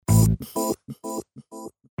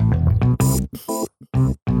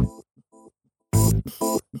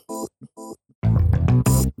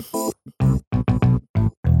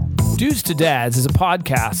to Dads is a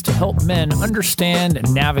podcast to help men understand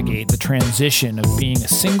and navigate the transition of being a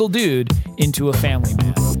single dude into a family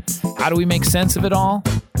man. How do we make sense of it all?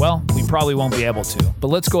 Well, we probably won't be able to, but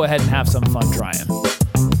let's go ahead and have some fun trying.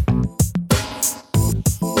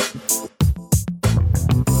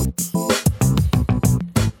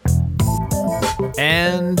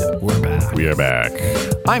 And we're back. We are back.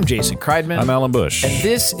 I'm Jason Kreidman. I'm Alan Bush. And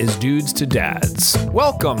this is Dudes to Dads.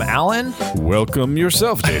 Welcome, Alan. Welcome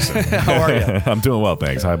yourself, Jason. How are you? I'm doing well,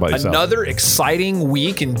 thanks. How about yourself? Another exciting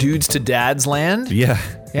week in Dudes to Dads land. Yeah.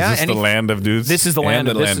 Yeah, Is this the land of dudes? This is the land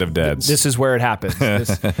of dads. This is where it happens.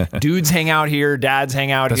 Dudes hang out here. Dads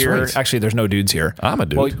hang out here. Right. Actually, there's no dudes here. I'm a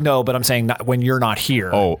dude. Well, no, but I'm saying not, when you're not here.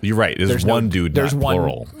 Oh, you're right. There's one dude, there's not one,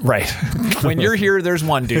 plural. Right. When you're here, there's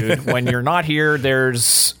one dude. When you're not here,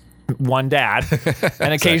 there's one dad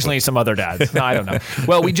and occasionally some other dads. No, I don't know.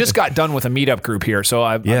 Well, we just got done with a meetup group here, so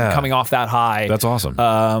I'm coming off that high. That's awesome.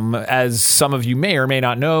 As some of you may or may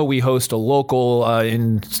not know, we host a local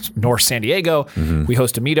in North San Diego. Mm-hmm. We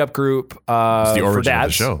host a meetup group it's the origin for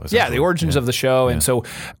dads. Of the show. Yeah, the origins of the show, and so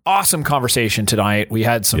awesome conversation tonight. We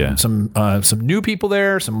had some new people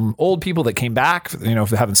there, some old people that came back. You know, if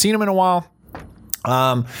they haven't seen them in a while.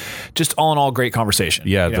 Just all in all, great conversation.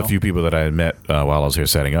 Yeah, the few people that I had met while I was here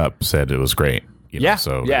setting up said it was great. It's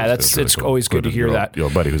really cool. Always good to hear that.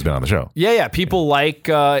 Your buddy who's been on the show. Yeah. People like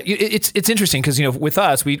it's interesting because with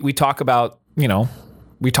us we talk about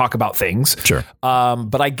we talk about things. Sure.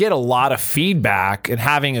 But I get a lot of feedback and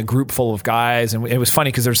having a group full of guys. And it was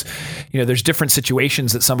funny because there's different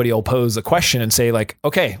situations that somebody will pose a question and say like,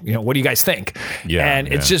 okay, what do you guys think? Yeah. And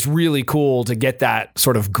it's just really cool to get that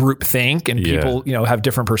sort of group think and people, have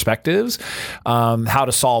different perspectives, how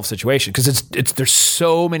to solve situations. Cause there's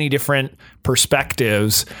so many different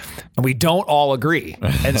perspectives and we don't all agree.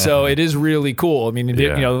 And so it is really cool. I mean,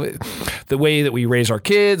 the way that we raise our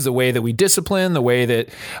kids, the way that we discipline, the way that,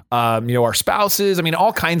 our spouses, I mean,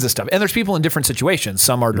 all kinds of stuff. And there's people in different situations.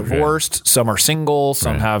 Some are divorced, some are single,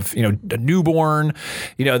 some have, a newborn,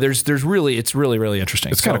 there's really, it's really, really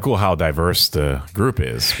interesting. It's kind of cool how diverse the group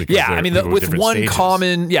is. I mean, with one stages.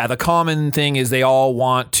 The common thing is they all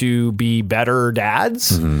want to be better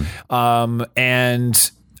dads. Mm-hmm.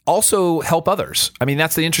 And also help others. I mean,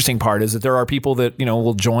 that's the interesting part is that there are people that,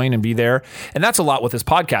 will join and be there. And that's a lot what this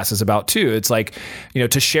podcast is about too. It's like,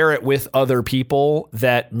 to share it with other people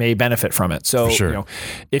that may benefit from it. So,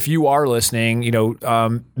 if you are listening,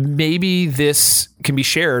 maybe this can be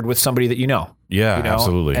shared with somebody that you know. Yeah,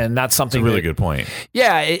 absolutely. And that's something a really good point.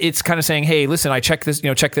 Yeah. It's kind of saying, hey, listen, I check this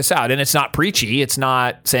out. And it's not preachy. It's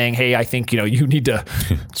not saying, hey, I think, you need to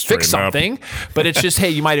fix something, but it's just, hey,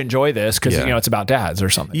 you might enjoy this because, it's about dads or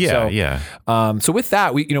something. Yeah. So with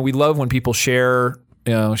that, we love when people share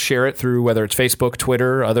it through whether it's Facebook,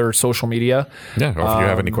 Twitter, other social media. Yeah. Or if you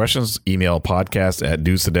have any questions, email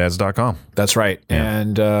podcast@dudestodads.com. That's right. Yeah.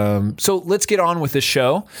 And so let's get on with this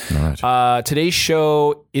show. All right. Today's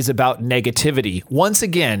show is about negativity. Once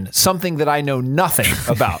again, something that I know nothing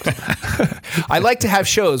about. I like to have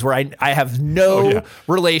shows where I have no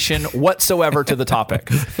relation whatsoever to the topic.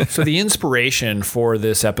 So the inspiration for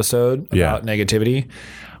this episode about negativity,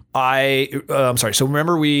 I'm sorry. So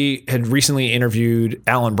remember we had recently interviewed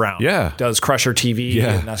Alan Brown. Yeah. Does Crusher TV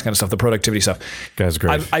and that kind of stuff, the productivity stuff. Guy's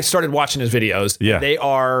great. I started watching his videos. Yeah. They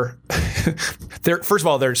are, first of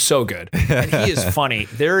all, they're so good. And he is funny.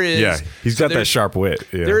 There is. He's got that sharp wit.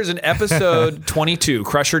 Yeah. There is an episode 22,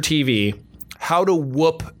 Crusher TV, how to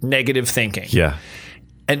whoop negative thinking. Yeah.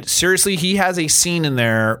 And seriously, he has a scene in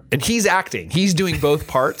there and he's acting. He's doing both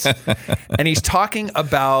parts and he's talking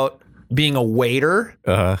about being a waiter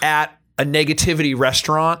at a negativity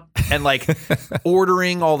restaurant and like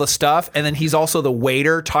ordering all the stuff. And then he's also the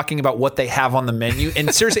waiter talking about what they have on the menu.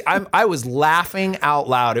 And seriously, I was laughing out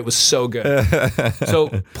loud. It was so good. So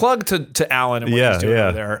plug to Alan and what he's doing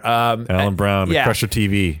over there. Alan Brown, Crusher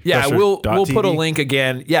TV. Yeah, we'll put a link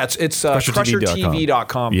again. Yeah, it's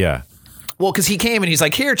crushertv.com. Yeah. Well, because he came and he's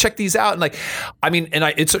like, here, check these out. And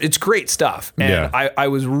it's great stuff. And I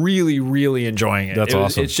was really, really enjoying it. That's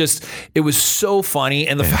awesome. It was so funny.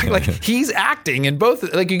 And the fact like he's acting in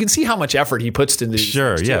both, like you can see how much effort he puts into these.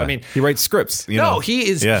 Sure. Yeah. I mean, he writes scripts. He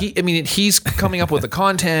is, he's coming up with the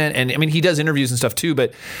content and he does interviews and stuff too.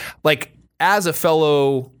 But like as a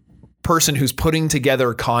fellow person who's putting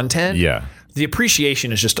together content. Yeah. The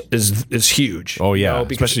appreciation is huge. Oh yeah,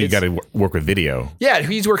 especially you got to work with video. Yeah,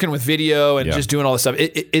 he's working with video and just doing all this stuff.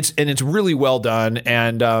 It's really well done,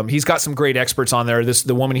 and he's got some great experts on there.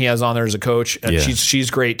 The woman he has on there is a coach, and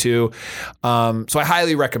she's great too. So I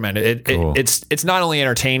highly recommend it. Cool. It's not only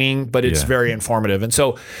entertaining, but it's very informative. And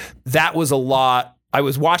so that was a lot I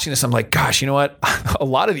was watching this. I'm like, gosh, you know what? A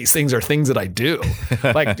lot of these things are things that I do.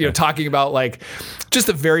 Like, talking about like just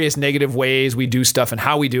the various negative ways we do stuff and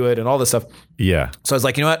how we do it and all this stuff. Yeah. So I was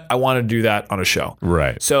like, you know what? I want to do that on a show.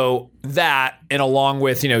 Right. So that, and along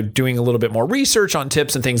with, doing a little bit more research on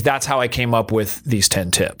tips and things, that's how I came up with these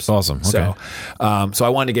 10 tips. Awesome. Okay. So I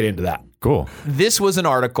wanted to get into that. Cool. This was an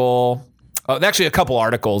article. Actually, a couple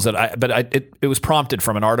articles it was prompted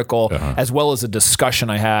from an article as well as a discussion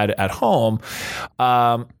I had at home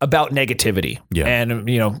about negativity. Yeah.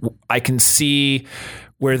 And, I can see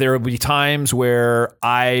where there will be times where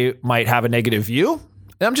I might have a negative view.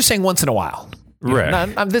 And I'm just saying once in a while.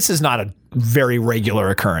 Right. This is not a very regular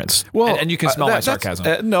occurrence. Well, and you can smell my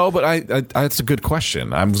sarcasm. No, but that's a good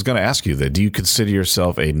question. I was going to ask you that. Do you consider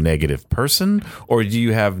yourself a negative person, or do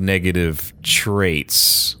you have negative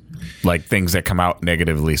traits? Like things that come out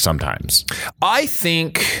negatively sometimes. I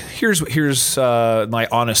think here's my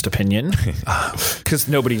honest opinion, because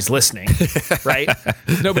nobody's listening, right?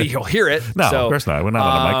 Nobody will hear it. No, of course not. We're not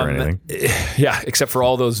on a mic or anything. Yeah, except for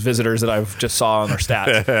all those visitors that I've just saw on their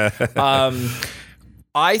stats.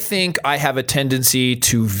 I think I have a tendency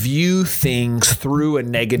to view things through a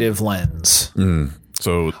negative lens.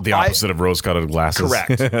 So the opposite of rose-colored glasses.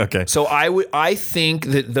 Correct. Okay. So I think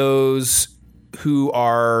that those who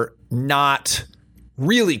are not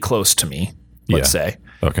really close to me, let's say,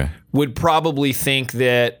 would probably think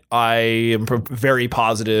that I am very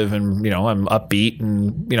positive and, I'm upbeat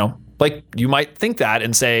and, like you might think that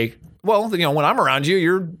and say, well, when I'm around you,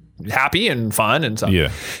 you're happy and fun and stuff. Yeah.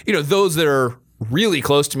 Those that are really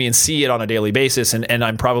close to me and see it on a daily basis, and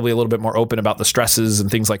I'm probably a little bit more open about the stresses and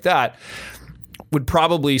things like that, would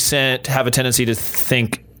probably have a tendency to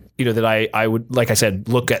think that I would, like I said,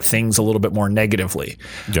 look at things a little bit more negatively.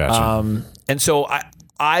 Gotcha. And so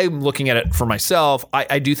I'm looking at it for myself.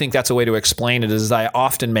 I do think that's a way to explain it, is I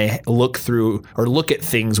often may look at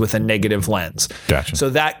things with a negative lens. Gotcha.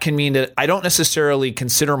 So that can mean that I don't necessarily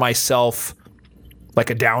consider myself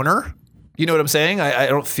like a downer. You know what I'm saying? I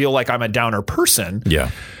don't feel like I'm a downer person.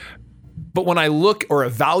 Yeah. But when I look or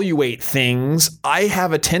evaluate things, I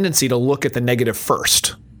have a tendency to look at the negative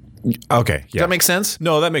first. Okay. Does that make sense?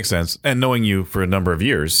 No, that makes sense. And knowing you for a number of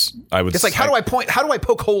years, I would. It's like, how do I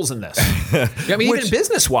poke holes in this? Even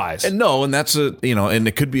business wise. And that's and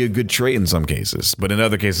it could be a good trait in some cases, but in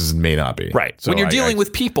other cases it may not be. Right. So when you're dealing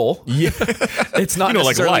with people, it's not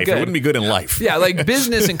necessarily like life. good. It wouldn't be good in life. Yeah, like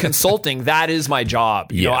business and consulting, that is my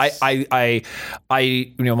job. In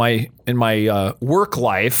my work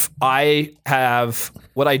life, I have.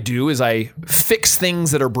 What I do is I fix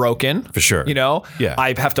things that are broken. For sure. Yeah.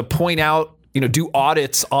 I have to point out, do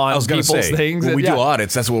audits on people's things. When we do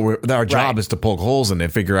audits, that's what our job is, to poke holes in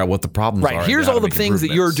and figure out what the problems are. Right. Here's all the things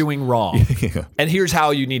that you're doing wrong. And here's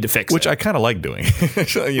how you need to fix it. Which I kind of like doing.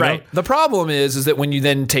 Right. The problem is that when you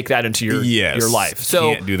then take that into your life. So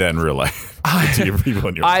you can't do that in real life.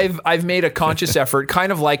 I've made a conscious effort,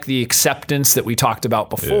 kind of like the acceptance that we talked about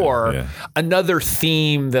before. Yeah. Another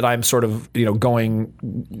theme that I'm sort of going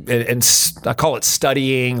and I call it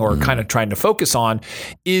studying or kind of trying to focus on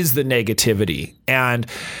is the negativity. And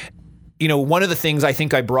one of the things I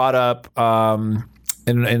think I brought up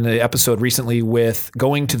in the episode recently with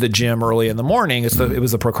going to the gym early in the morning, it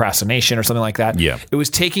was the procrastination or something like that. Yeah. It was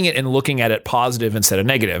taking it and looking at it positive instead of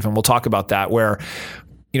negative, and we'll talk about that, where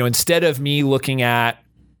instead of me looking at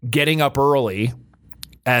getting up early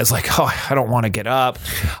as like, oh, I don't want to get up,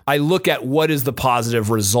 I look at what is the positive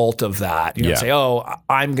result of that. Say, oh,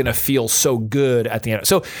 I'm going to feel so good at the end.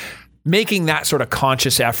 So making that sort of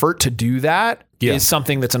conscious effort to do that is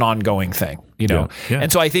something that's an ongoing thing, Yeah. And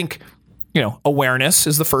so I think, awareness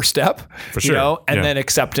is the first step, for sure. And then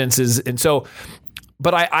acceptance is, and so,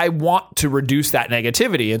 but I want to reduce that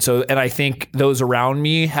negativity. And I think those around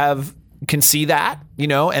me can see that,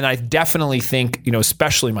 and I definitely think,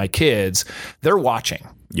 especially my kids, they're watching,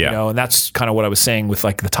 and that's kind of what I was saying with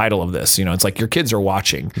like the title of this, it's like your kids are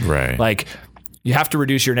watching, right? Like you have to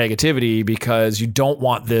reduce your negativity because you don't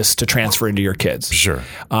want this to transfer into your kids. Sure.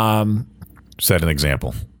 Set an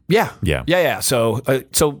example. Yeah. So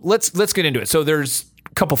let's get into it. So there's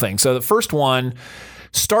a couple things. So the first one,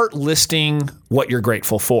 start listing what you're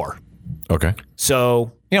grateful for. Okay.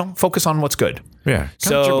 So, focus on what's good. Yeah.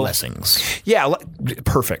 Count your blessings. Yeah.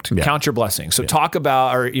 Perfect. Yeah. Count your blessings. So talk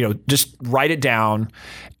about, or, just write it down,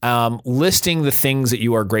 listing the things that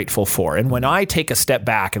you are grateful for. And when I take a step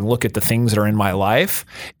back and look at the things that are in my life,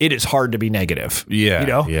 it is hard to be negative.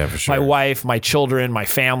 Yeah. Yeah, for sure. My wife, my children, my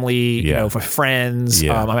family, my friends.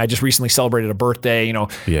 Yeah. I just recently celebrated a birthday,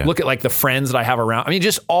 look at like the friends that I have around. I mean,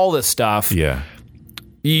 just all this stuff. Yeah.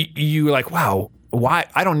 You're like, wow, why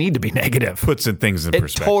I don't need to be negative. Puts in things in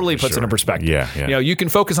perspective. It totally puts it in perspective. Yeah. You know, you can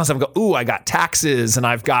focus on something and go, ooh, I got taxes and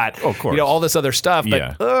I've got, you know, all this other stuff.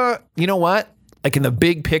 But you know what? Like in the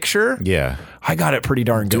big picture, I got it pretty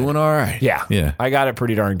darn good. Doing all right. Yeah. I got it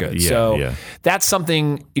pretty darn good. So that's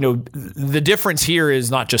something, you know, the difference here is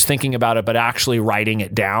not just thinking about it, but actually writing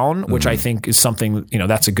it down, which I think is something, you know,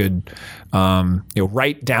 that's a good, you know,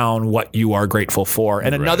 write down what you are grateful for.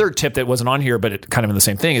 And another tip that wasn't on here, but it kind of in the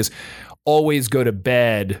same thing is always go to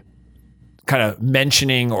bed kind of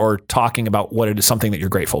mentioning or talking about what it is, something that you're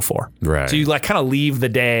grateful for. Right. So you like kind of leave the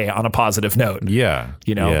day on a positive note. Yeah.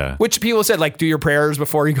 You know, which people said like do your prayers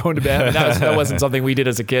before you go into bed. And that wasn't something we did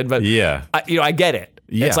as a kid, but you know, I get it.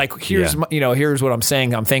 Yeah. It's like, here's my, you know, here's what I'm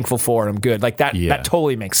saying. I'm thankful for, and I'm good. Like that, that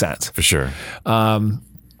totally makes sense. For sure.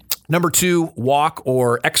 Number 2, walk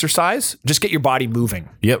or exercise. Just get your body moving.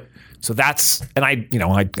 Yep. So that's, and I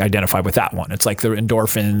identify with that one. It's like the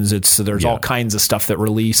endorphins. There's all kinds of stuff that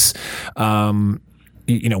release.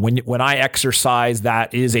 You know, when I exercise,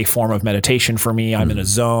 that is a form of meditation for me. I'm in a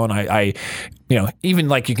zone. I you know, even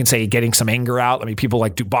like you can say getting some anger out. I mean, people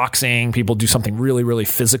like do boxing. People do something really, really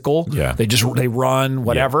physical. Yeah. They run,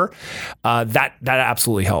 whatever. That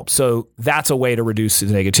absolutely helps. So that's a way to reduce the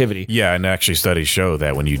negativity. Yeah, and actually studies show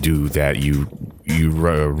that when you do that, you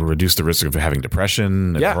reduce the risk of having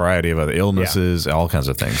depression, a variety of other illnesses, all kinds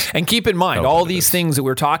of things. And keep in mind, all these things that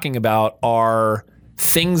we're talking about are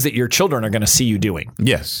things that your children are going to see you doing.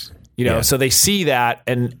 Yes. You know, so they see that,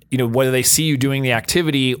 and, you know, whether they see you doing the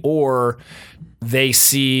activity or they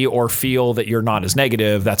see or feel that you're not as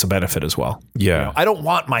negative, that's a benefit as well. Yeah. You know, I don't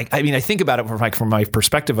want I think about it from my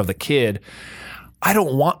perspective of the kid. I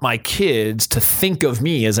don't want my kids to think of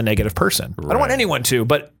me as a negative person. Right. I don't want anyone to,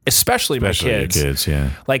 but especially my kids. Your kids, yeah.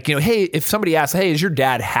 Like, you know, hey, if somebody asks, hey, is your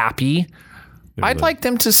dad happy? I'd like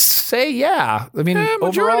them to say, yeah. I mean,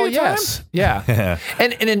 overall, yes. Yeah.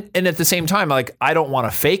 And at the same time, like, I don't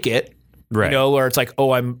want to fake it. Right. You know, where it's like,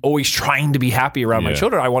 oh, I'm always trying to be happy around my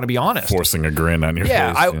children. I want to be honest. Forcing a grin on your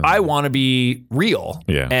face. I want to be real.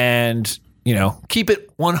 Yeah. And, you know, keep it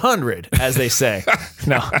 100, as they say.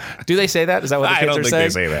 No. Do they say that? Is that what the kids are saying? I don't think they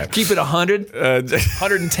say that. Keep it 100?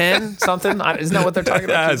 110? Something? Isn't that what they're talking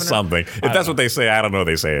about? Something. If that's what they say, I don't know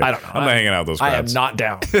they say it. I don't know. I'm not hanging out with those crowds. I am not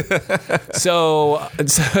down. So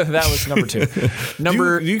that was number 2.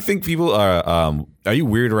 Do you think people are you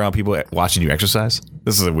weird around people watching you exercise?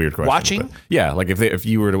 This is a weird question. Watching? Yeah, like if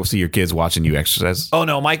you were to see your kids watching you exercise. Oh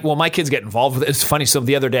no, my kids get involved with it. It's funny. So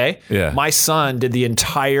the other day, my son did the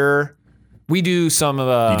entire. We do some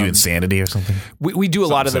of. You do Insanity or something? We do a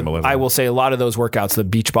lot of them. I will say a lot of those workouts, the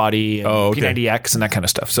Beachbody and P90X and that kind of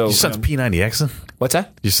stuff. So your son's P90Xing? What's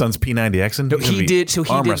that? Your son's P90Xing? No, he did. So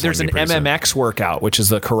he did. There's an MMX workout, which is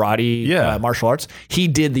the karate martial arts. He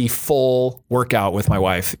did the full workout with my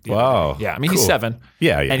wife. Wow. Yeah. I mean, he's 7.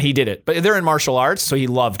 Yeah. And he did it. But they're in martial arts, so he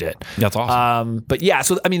loved it. That's awesome. But yeah,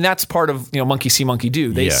 so I mean, that's part of, you know, monkey see, monkey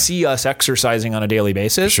do. They see us exercising on a daily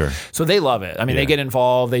basis. Sure. So they love it. I mean, they get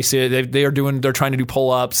involved. They see they're trying to do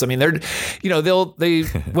pull-ups. I mean, they're, you know, they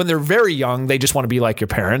when they're very young, they just want to be like your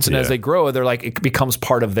parents. And as they grow, they're like, it becomes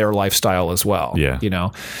part of their lifestyle as well. Yeah. You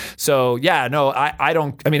know? So yeah, no, I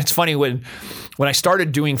don't, I mean, it's funny when I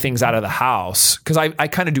started doing things out of the house, because I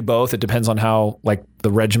kind of do both. It depends on how, like, the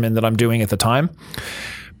regimen that I'm doing at the time.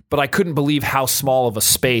 But I couldn't believe how small of a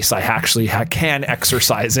space I actually can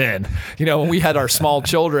exercise in. You know, when we had our small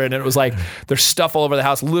children, it was like there's stuff all over the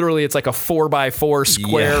house. Literally, it's like a 4x4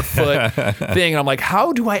 square foot thing. And I'm like,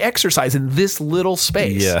 how do I exercise in this little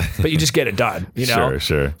space? Yeah. But you just get it done, you know?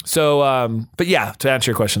 Sure. So, but yeah, to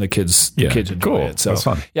answer your question, the kids enjoy it. So, that's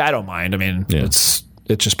fun. Yeah, I don't mind. I mean, it's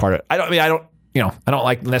just part of it. You know, I don't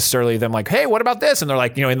like necessarily them like, hey, what about this? And they're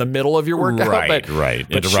like, you know, in the middle of your workout. Right.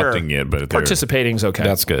 But interrupting it, but participating's okay.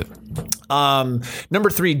 That's good. Number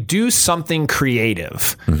 3, do something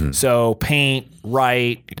creative. Mm-hmm. So paint,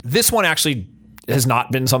 write. This one actually has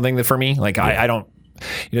not been something that for me. Like I don't,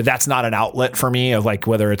 you know, that's not an outlet for me of like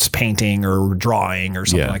whether it's painting or drawing or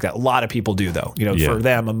something like that. A lot of people do though. You know, for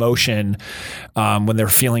them, emotion, when they're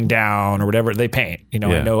feeling down or whatever, they paint. You know,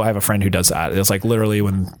 I know I have a friend who does that. It's like literally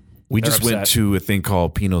when. We just went to a thing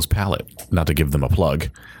called Pino's Palette, not to give them a plug,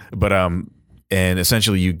 but and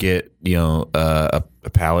essentially you get, you know, a a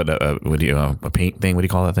palette, what do you a paint thing? What do you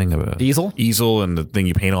call that thing? Easel, and the thing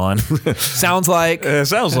you paint on. Sounds like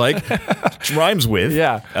rhymes with.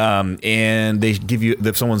 Yeah. And they give you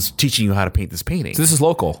that someone's teaching you how to paint this painting. So this is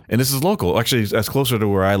local. And this is local. Actually, that's closer to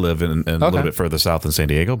where I live, and a little bit further south than San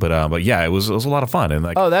Diego. But yeah, it was a lot of fun. And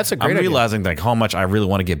like, that's a great. I'm realizing like how much I really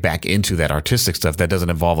want to get back into that artistic stuff that doesn't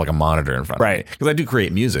involve like a monitor in front of me. Because I do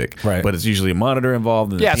create music, but it's usually a monitor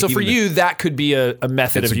involved. Yeah. So for you, that could be a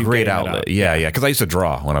method. It's of a you great outlet. Yeah. Because I used to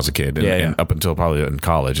draw when I was a kid, and up until probably in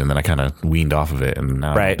college, and then I kind of weaned off of it, and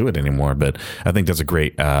now I don't do it anymore. But I think that's a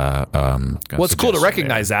great. Well, it's cool to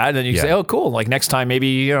recognize that, and then you say, "Oh, cool!" Like next time,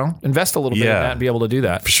 maybe invest a little bit in that and be able to do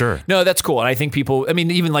that. For sure. No, that's cool, and I think people. I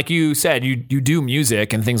mean, even like you said, you do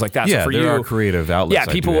music and things like that. Yeah, so for there you, are creative outlets.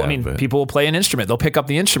 Yeah, people. People will play an instrument. They'll pick up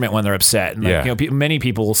the instrument when they're upset, and many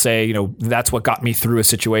people will say, that's what got me through a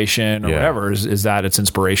situation or whatever. Is that it's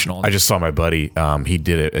inspirational. I just saw my buddy. He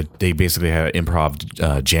did it. They basically had an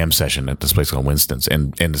improv jam session at this place called Winston's,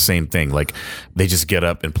 and the same thing. Like they just get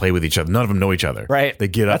up and play with each other. None of them know each other. Right. They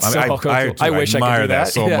get up. That's so cool. I wish I could do that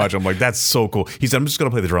so much. I'm like, that's so cool. He said, I'm just going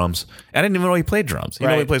to play the drums. I didn't even know he played drums. He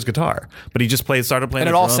only plays guitar, but he just started playing.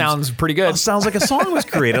 And the it all drums. sounds pretty good. It sounds like a song was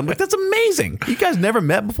created. I'm like, that's amazing. You guys never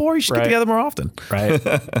met before. You should get together more often. Right.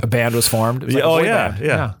 A band was formed. It was like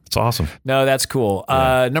yeah. It's awesome. No, that's cool.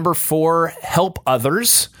 Number 4, help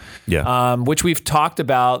others. Yeah. Which we've talked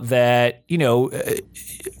about that,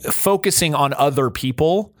 focusing on other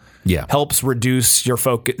people helps reduce your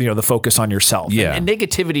focus, the focus on yourself. Yeah. And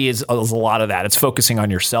negativity is a lot of that. It's focusing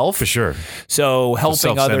on yourself. For sure. So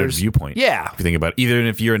helping others. Viewpoint. Yeah. If you think about it, either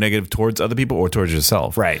if you're negative towards other people or towards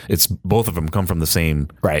yourself. Right. It's both of them come from the same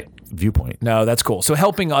viewpoint. No, that's cool. So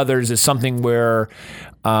helping others is something where,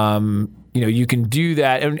 you can do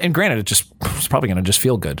that. And granted, it's probably going to just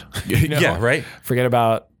feel good. Yeah. Right. Forget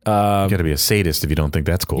about. You got to be a sadist if you don't think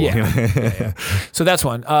that's cool. Yeah. So that's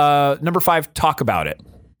one. Number 5, talk about it.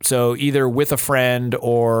 So either with a friend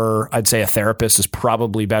or I'd say a therapist is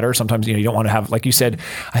probably better. Sometimes, you don't want to have, like you said,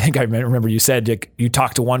 I think I remember you said you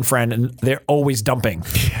talk to one friend and they're always dumping.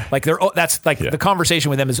 Like that's like the conversation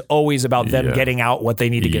with them is always about them getting out what they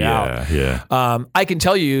need to get out. Yeah. I can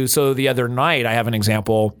tell you, so the other night I have an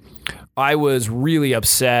example. I was really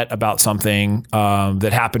upset about something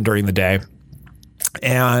that happened during the day.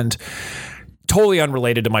 And totally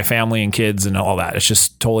unrelated to my family and kids and all that. It's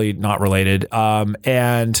just totally not related.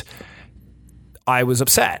 And I was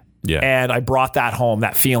upset. Yeah. And I brought that home,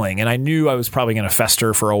 that feeling. And I knew I was probably going to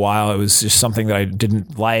fester for a while. It was just something that I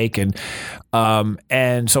didn't like. And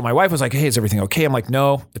so my wife was like, hey, is everything okay? I'm like,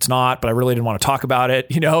 no, it's not, but I really didn't want to talk about it,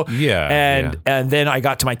 Yeah. And then I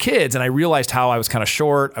got to my kids and I realized how I was kind of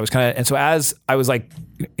short. And so as I was like,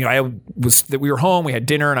 we were home, we had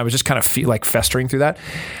dinner, and I was just kind of festering through that.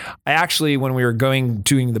 I actually, when we were doing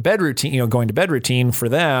the bed routine, going to bed routine for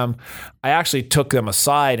them, I actually took them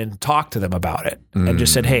aside and talked to them about it and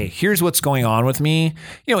just said, hey, here's what's going on with me,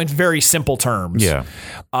 in very simple terms. Yeah.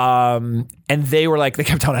 And they were like, they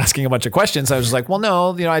kept on asking a bunch of questions. I was just like, well,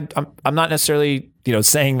 no, I'm not necessarily,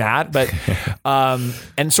 saying that, but,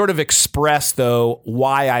 and sort of express though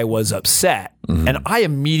why I was upset. And I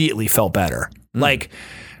immediately felt better. Like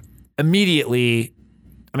immediately,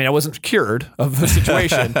 I mean, I wasn't cured of the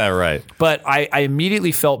situation, right? But I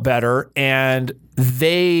immediately felt better, and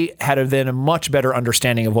they had a much better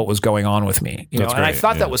understanding of what was going on with me. And I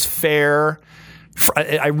thought that was fair.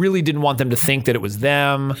 I really didn't want them to think that it was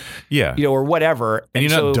them, or whatever. And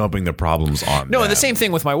you're not dumping the problems on them. And the same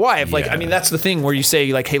thing with my wife. Like, I mean, that's the thing where you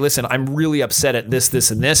say, like, hey, listen, I'm really upset at this,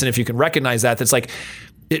 this, and this. And if you can recognize that, that's like,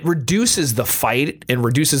 it reduces the fight and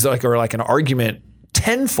reduces like an argument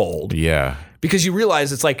tenfold. Yeah. Because you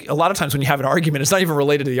realize it's like a lot of times when you have an argument, it's not even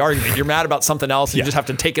related to the argument. You're mad about something else and you just have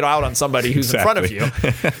to take it out on somebody who's in front of you.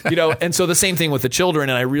 And so the same thing with the children.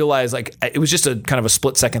 And I realized like it was just a kind of a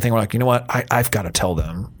split second thing where like, you know what, I've got to tell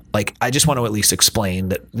them. Like, I just want to at least explain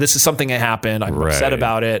that this is something that happened. I'm upset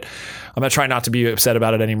about it. I'm going to try not to be upset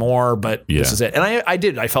about it anymore, but this is it. And I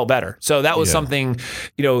did. I felt better. So that was something,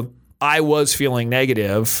 I was feeling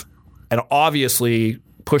negative and obviously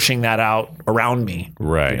pushing that out around me.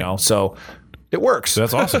 Right. So it works.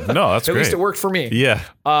 That's awesome. No, that's At great. least it worked for me. Yeah.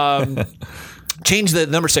 Change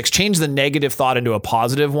number 6, change the negative thought into a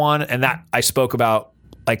positive one. And that I spoke about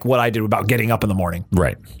like what I did about getting up in the morning.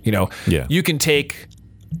 Right. You can take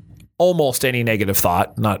almost any negative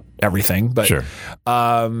thought, not everything, but sure.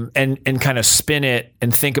 And kind of spin it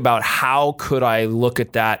and think about how could I look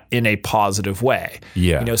at that in a positive way?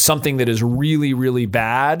 Yeah. Something that is really, really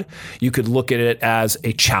bad, you could look at it as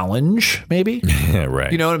a challenge, maybe.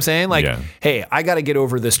 Right. You know what I'm saying? Like, hey, I got to get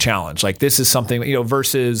over this challenge. Like this is something,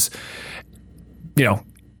 versus,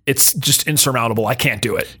 it's just insurmountable. I can't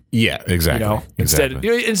do it. Yeah, exactly. Instead,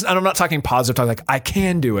 exactly. and I'm not talking positive talk, like I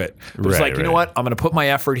can do it. But it's like, you know what? I'm going to put my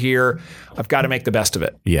effort here. I've got to make the best of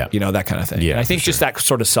it. Yeah. That kind of thing. Yeah, and I think just that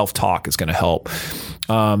sort of self-talk is going to help.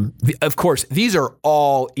 Of course, these are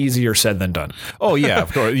all easier said than done. Oh yeah,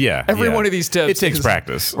 of course. Yeah. Every one of these tips. It takes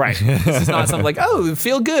practice. Right. This is not something like, oh,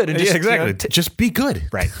 feel good. And just, exactly. Just be good.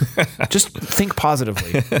 Right. Just think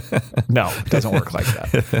positively. No, it doesn't work like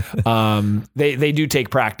that. They do take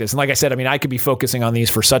practice. And like I said, I mean, I could be focusing on these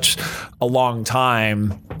for such a long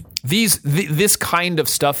time. This kind of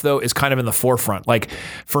stuff, though, is kind of in the forefront. Like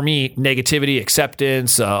for me, negativity,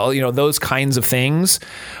 acceptance, those kinds of things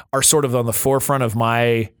are sort of on the forefront of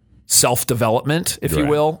my self-development, if you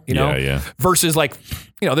will, versus like,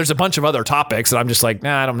 there's a bunch of other topics that I'm just like,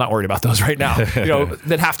 nah, I'm not worried about those right now,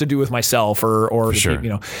 that have to do with myself or sure.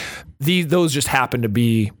 Those just happen to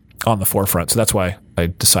be on the forefront. So that's why I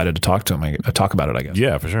decided to talk to him. I talk about it, I guess.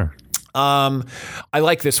 Yeah, for sure. I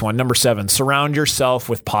like this one. Number 7, surround yourself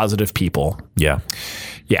with positive people. Yeah.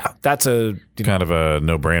 Yeah. That's kind of a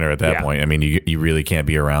no-brainer at that point. I mean, you really can't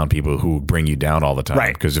be around people who bring you down all the time,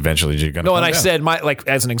 right? Because eventually you're going to. No, and I said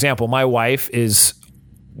as an example, my wife is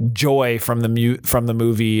Joy from the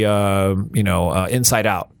movie, Inside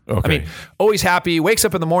Out. Okay. I mean, always happy, wakes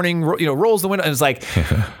up in the morning, rolls the window, and is like,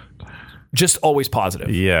 just always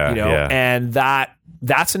positive. Yeah. And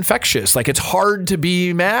that's infectious. Like, it's hard to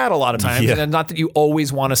be mad a lot of times. And not that you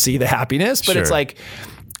always want to see the happiness, but it's like,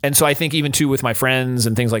 and so I think even too with my friends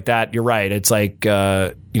and things like that, you're right. It's like,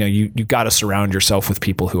 you got to surround yourself with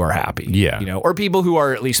people who are happy. Yeah. Or people who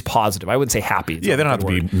are at least positive. I wouldn't say happy. They don't have to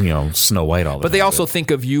be, Snow White all the time. But they also think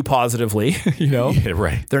of you positively, Yeah,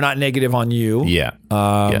 right. They're not negative on you. Yeah.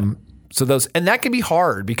 So and that can be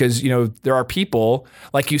hard because, there are people,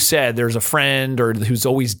 like you said, there's a friend who's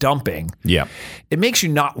always dumping. Yeah. It makes you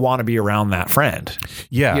not want to be around that friend.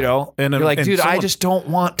 Yeah. And you're like, dude, I just don't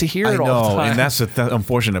want to hear it all the time. And that's the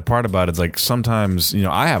unfortunate part about it. It's like sometimes,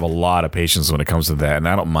 I have a lot of patience when it comes to that, and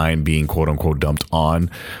I don't mind being quote unquote dumped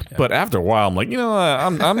on. Yeah. But after a while, I'm like,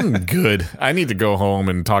 I'm good. I need to go home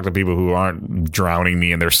and talk to people who aren't drowning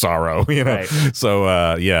me in their sorrow, Right.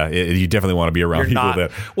 So, you definitely want to be around people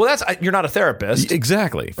that. Well, you're not a therapist.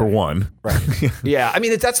 Exactly. For one. Right. Yeah. I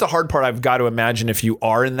mean, that's the hard part. I've got to imagine if you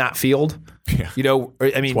are in that field, I mean,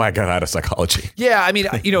 that's why I got out of psychology. Yeah. I mean,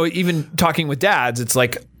 even talking with dads, it's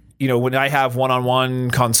like, when I have one-on-one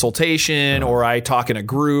consultation or I talk in a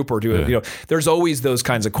group or there's always those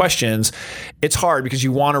kinds of questions. It's hard because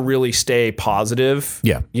you want to really stay positive.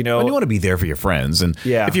 Yeah. And you want to be there for your friends. And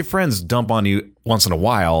if your friends dump on you once in a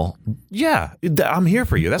while, I'm here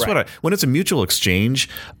for you. That's what when it's a mutual exchange,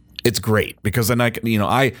 it's great because then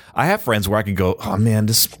I have friends where I could go, oh man,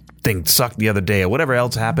 this thing sucked the other day or whatever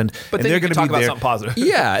else happened. But then they're going to talk about something positive.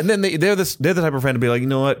 Yeah. And then they're the type of friend to be like, you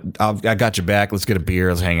know what? I got your back. Let's get a beer.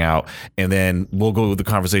 Let's hang out. And then we'll go with the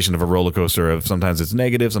conversation of a roller coaster of sometimes it's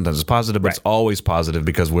negative, sometimes it's positive, but it's always positive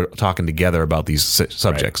because we're talking together about these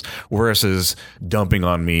subjects versus dumping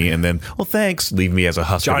on me and then, well, thanks. Leave me as a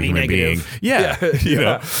husk of a human being. Yeah.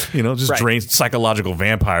 Just drain psychological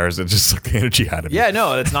vampires that just suck the energy out of me. Yeah,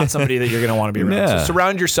 no, it's not somebody that you're going to want to be around. Yeah. So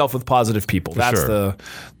surround yourself with positive people. That's the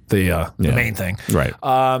main thing. Right.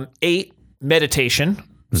 8, meditation.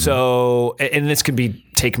 Mm-hmm. So, and this can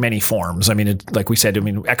take many forms. I mean, like we said,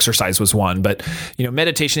 exercise was one, but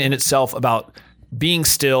meditation in itself about being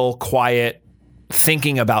still, quiet,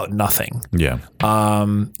 thinking about nothing. Yeah.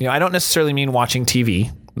 I don't necessarily mean watching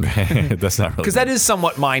TV. That's not really because that is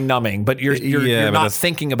somewhat mind numbing, but you're not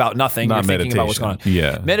thinking about nothing. You're thinking about what's going on.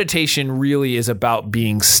 Yeah. Meditation really is about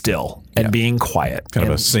being still and being quiet. Kind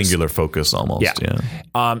of a singular focus almost. Yeah.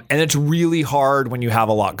 And it's really hard when you have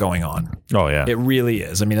a lot going on. Oh yeah. It really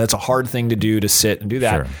is. I mean, that's a hard thing to do, to sit and do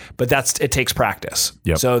that, but it takes practice.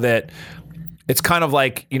 Yep. So that it's kind of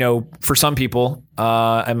like, for some people,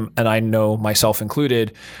 and I know myself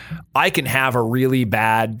included, I can have a really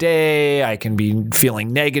bad day. I can be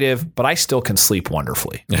feeling negative, but I still can sleep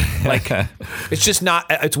wonderfully. Like it's just not,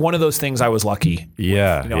 it's one of those things I was lucky.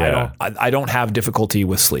 Yeah. I don't have difficulty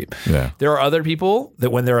with sleep. Yeah. There are other people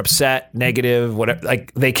that when they're upset, negative, whatever,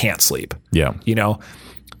 like they can't sleep. Yeah.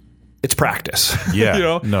 It's practice.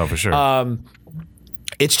 Yeah. No, for sure.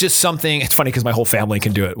 It's just something. It's funny because my whole family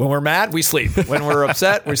can do it. When we're mad, we sleep. When we're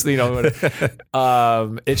upset, we sleep.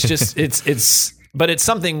 It's just but it's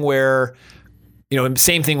something where,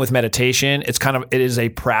 same thing with meditation. It is a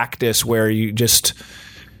practice where you just.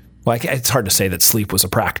 Well, it's hard to say that sleep was a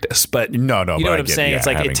practice, but no, you know what I'm saying? It's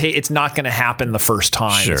like it's not going to happen the first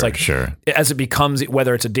time. Sure, it's like as it becomes,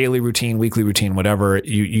 whether it's a daily routine, weekly routine, whatever,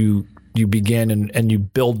 you begin and you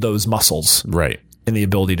build those muscles. Right. in the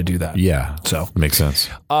ability to do that. Yeah. So makes sense.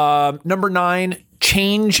 Number 9,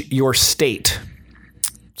 change your state.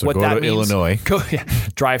 So what go that to means, Illinois.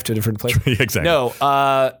 Drive to a different place. Exactly.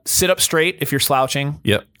 No, sit up straight if you're slouching.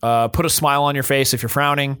 Yep. Put a smile on your face if you're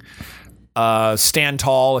frowning. Stand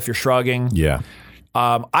tall if you're shrugging. Yeah.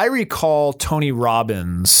 I recall Tony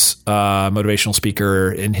Robbins, motivational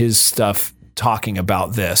speaker, in his stuff talking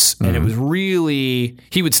about this, and it was really,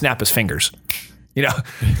 he would snap his fingers,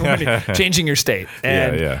 changing your state.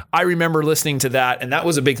 And I remember listening to that, and that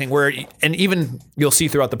was a big thing where, and even you'll see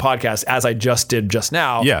throughout the podcast, as I just did just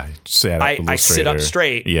now, I sit up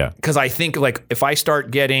straight. Yeah. Because I think like if I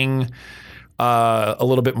start getting a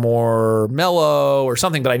little bit more mellow or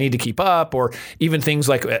something that I need to keep up, or even things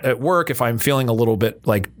like at work, if I'm feeling a little bit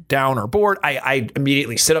like down or bored, I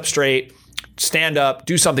immediately sit up straight, stand up,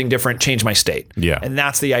 do something different, change my state. Yeah. And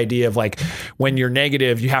that's the idea of like when you're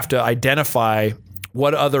negative, you have to identify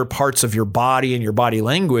what other parts of your body and your body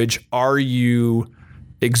language are you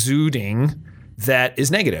exuding that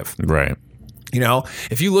is negative. Right.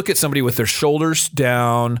 If you look at somebody with their shoulders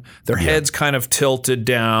down, their heads kind of tilted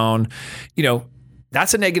down,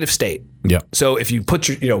 that's a negative state. Yeah. So if you put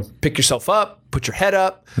pick yourself up, put your head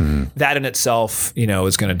up, that in itself,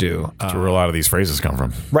 is going to do. That's where a lot of these phrases come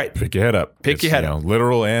from. Right. Pick your head up. Pick your head up.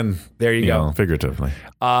 Literal and there you go. Figuratively.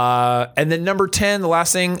 And then number 10, the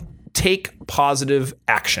last thing, take positive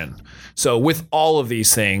action. So with all of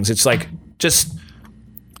these things, it's like, just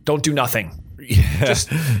don't do nothing. Just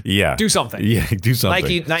do something. Yeah, do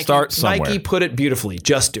something. Nike, start somewhere. Nike put it beautifully.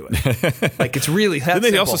 Just do it. Like it's really that Didn't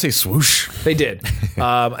they simple. also say swoosh? They did.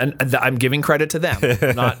 And I'm giving credit to them.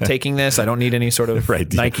 I'm not taking this. I don't need any sort of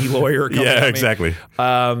Nike lawyer coming at me. Exactly.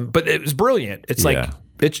 But it was brilliant. It's like,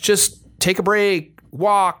 it's just take a break,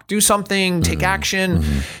 walk, do something, take action.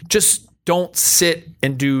 Just don't sit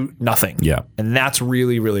and do nothing. Yeah. And that's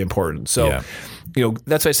really, really important. So,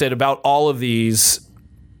 that's what I said about all of these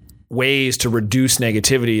ways to reduce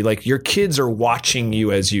negativity. Like your kids are watching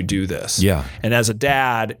you as you do this. Yeah. And as a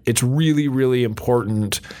dad, it's really, really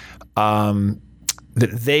important that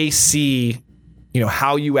they see,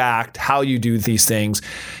 how you act, how you do these things.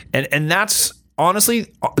 And that's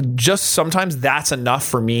honestly, just sometimes that's enough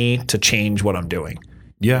for me to change what I'm doing.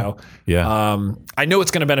 Yeah. I know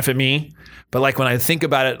it's going to benefit me, but like when I think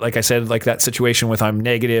about it, like I said, like that situation with I'm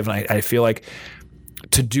negative and I feel like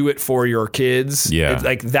to do it for your kids,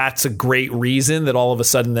 like that's a great reason that all of a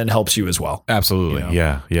sudden then helps you as well. Absolutely.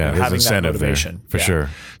 Yeah. There's having incentive that motivation there for sure.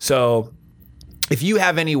 So if you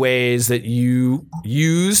have any ways that you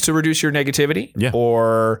use to reduce your negativity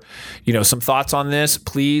or, some thoughts on this,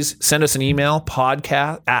 please send us an email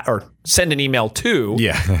or send an email to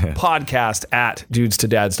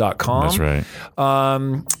podcast@dudestodads.com. That's right.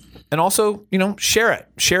 And also, share it.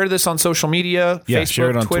 Share this on social media. Yeah, Facebook, share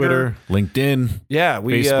it on Twitter, LinkedIn,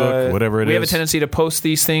 Facebook, whatever it is. We have a tendency to post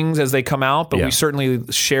these things as they come out, but we certainly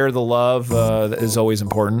share the love that is always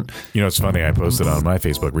important. It's funny. I posted on my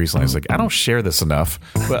Facebook recently. It's like, I don't share this enough,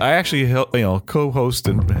 but I actually help, co-host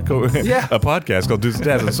a podcast called Dudes to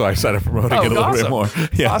Dads, and so I started promoting it a little bit more.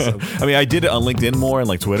 Yeah. Awesome. I mean, I did it on LinkedIn more and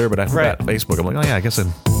like Twitter, but I forgot Facebook. I'm like, I guess I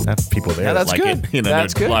have people there. Yeah, that's like good. It.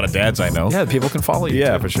 That's there's good. A lot of dads I know. Yeah, people can follow you.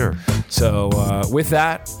 Yeah, too. for sure. So with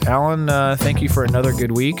that, Alan, thank you for another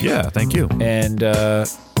good week. Yeah, thank you. And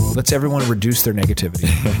let's everyone reduce their negativity.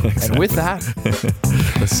 Exactly. And with that,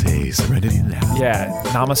 let's say serenity now. Yeah,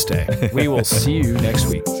 namaste. We will see you next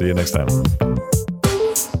week. See you next time.